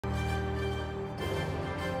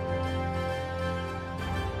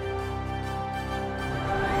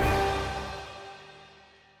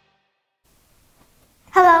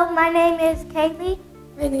My name is Kaylee.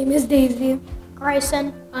 My name is Daisy.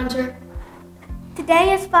 Grayson. Hunter.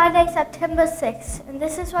 Today is Friday, September 6th, and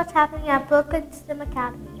this is what's happening at Brooklyn STEM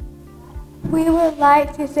Academy. We would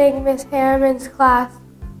like to thank Ms. Harriman's class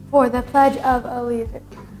for the Pledge of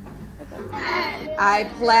Allegiance. I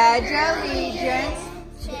pledge allegiance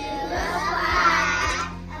to the flag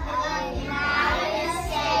of the United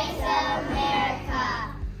States of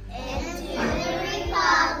America and to the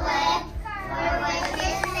republic for which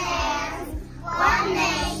it stands, one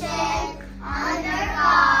nation, under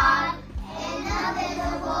God,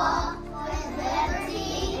 indivisible, with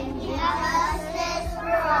liberty and justice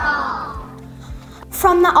for all.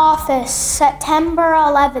 From the office, September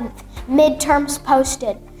 11th, midterms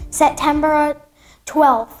posted. September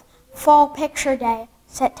 12th, Fall Picture Day.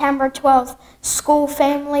 September 12th, School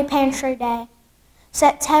Family Pantry Day.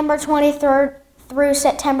 September 23rd through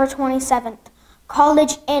September 27th,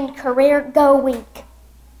 College and Career Go Week.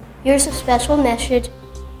 Here's a special message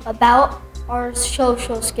about our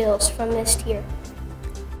social skills from this tier.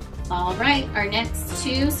 All right, our next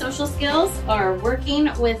two social skills are working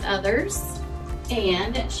with others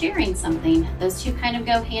and sharing something. Those two kind of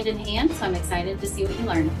go hand in hand, so I'm excited to see what you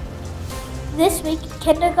learn. This week,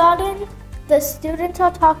 kindergarten, the students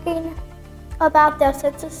are talking about their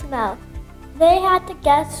sense of smell. They had to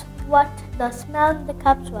guess what the smell in the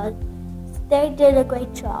cups was. They did a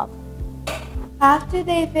great job. After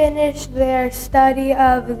they finished their study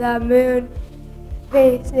of the moon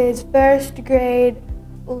phases, first grade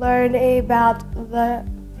learned about the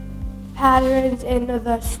patterns in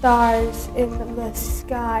the stars in the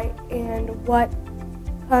sky and what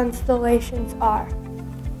constellations are.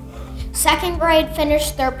 Second grade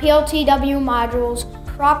finished their PLTW modules,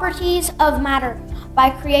 Properties of Matter, by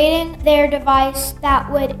creating their device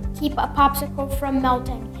that would keep a popsicle from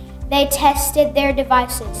melting. They tested their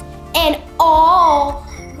devices, and all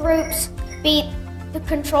groups beat the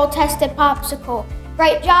control-tested popsicle.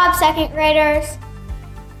 Great job, second graders!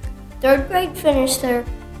 Third grade finished their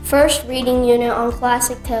first reading unit on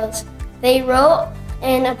classic tales. They wrote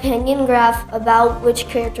an opinion graph about which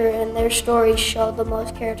character in their story showed the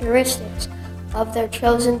most characteristics of their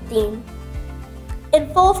chosen theme. In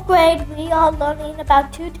fourth grade, we are learning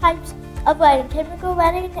about two types of weathering, chemical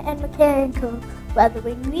weathering and mechanical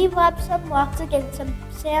weathering. We rubbed some rocks against some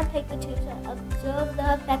sandpaper to observe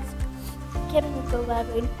the effects of chemical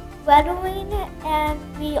weathering. And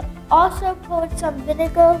we also poured some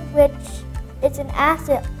vinegar, which is an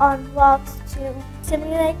acid, on rocks to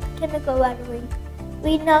simulate chemical weathering.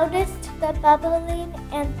 We noticed the bubbling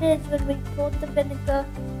and fizz when we poured the vinegar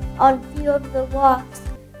on a few of the rocks.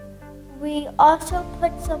 We also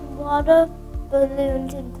put some water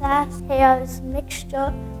balloons in glass hairs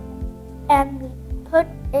mixture and we put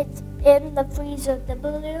it in the freezer. The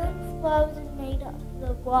balloon frozen made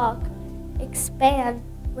the rock expand.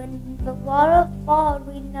 When the water thawed,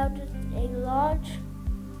 we noticed a large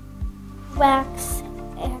wax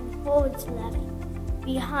and holes left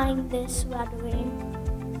behind this weathering.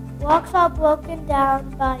 Rocks are broken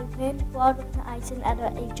down by wind, water, and ice and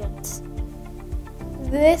other agents.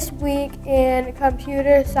 This week in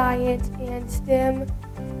computer science and STEM,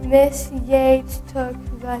 Miss Yates took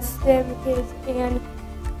the STEM kids and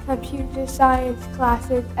computer science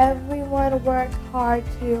classes. Everyone worked hard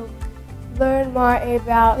to learn more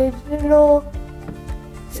about digital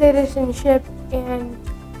citizenship and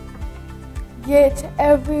get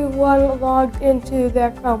everyone logged into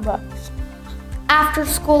their Chromebooks. After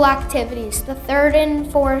school activities, the 3rd and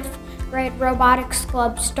 4th grade robotics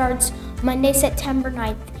club starts Monday, September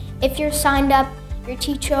 9th. If you're signed up, your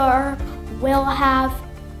teacher will have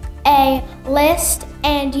a list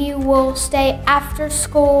and you will stay after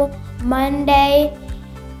school Monday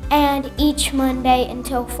and each Monday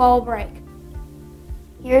until fall break.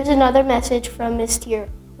 Here's another message from Miss Tier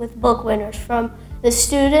with book winners from the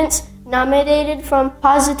students nominated from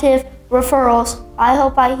Positive Referrals. I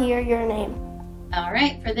hope I hear your name. All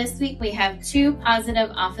right, for this week we have two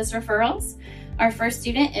positive office referrals. Our first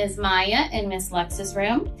student is Maya in Miss Lux's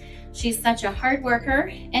room. She's such a hard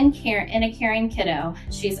worker and a caring kiddo.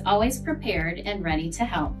 She's always prepared and ready to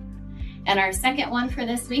help. And our second one for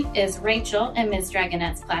this week is Rachel in Ms.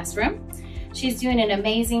 Dragonette's classroom. She's doing an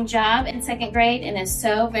amazing job in 2nd grade and is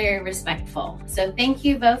so very respectful. So thank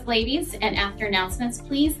you both ladies, and after announcements,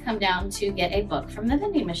 please come down to get a book from the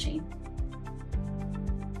vending machine.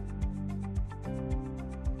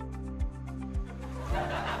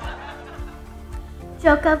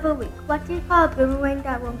 Joke of the week. What do you call a boomerang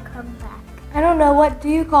that won't come back? I don't know, what do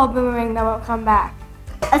you call a boomerang that won't come back?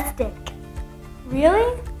 A stick.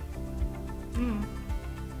 Really?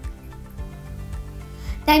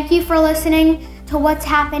 Thank you for listening to what's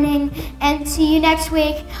happening, and see you next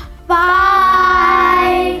week. Bye!